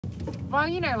Well,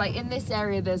 you know, like in this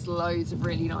area, there's loads of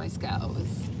really nice girls.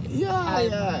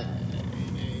 Yeah.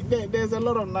 There's a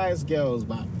lot of nice girls,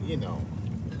 but you know,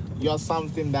 you're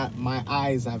something that my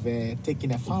eyes have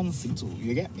taken a fancy to.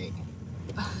 You get me?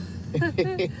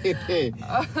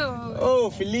 Oh,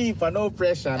 Philippa, no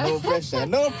pressure,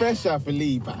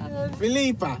 Philippa.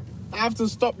 Philippa, I have to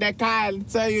stop the car and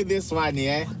tell you this one,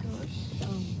 yeah? Oh,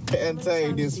 gosh. And tell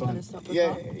you this one.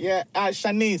 Yeah.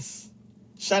 Shanice.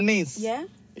 Yeah?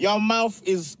 Your mouth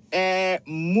is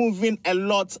moving a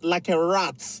lot like a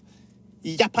rat.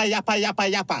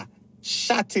 Yappa.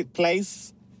 Shut it,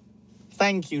 please.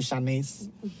 Thank you, Shanice.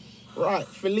 Right,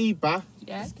 Philippa.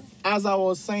 Yes. As I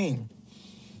was saying,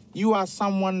 you are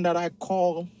someone that I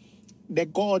call the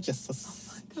gorgeous. Oh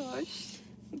my gosh.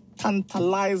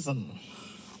 Tantalizing.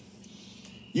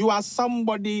 You are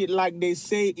somebody like they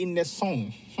say in the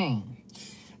song.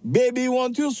 Baby,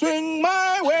 won't you swing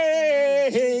my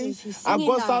way? I've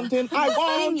got something I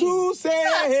want to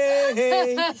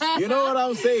say. You know what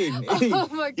I'm saying? Oh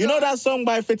my God. You know that song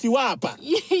by Fetty Wap?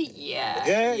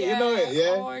 Yeah, you know it,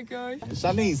 yeah? Oh my gosh.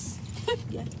 Shanice,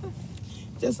 Yeah.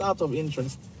 just out of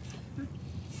interest,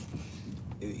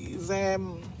 do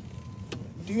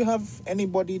you have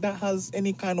anybody that has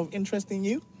any kind of interest in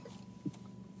you?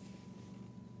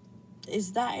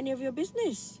 Is that any of your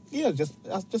business? Yeah, just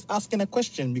asking a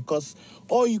question because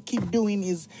all you keep doing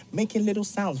is making little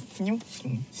sounds.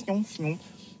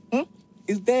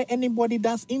 Is there anybody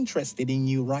that's interested in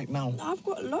you right now? I've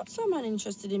got lots of men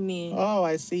interested in me. Oh,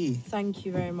 I see. Thank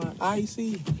you very much. I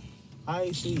see.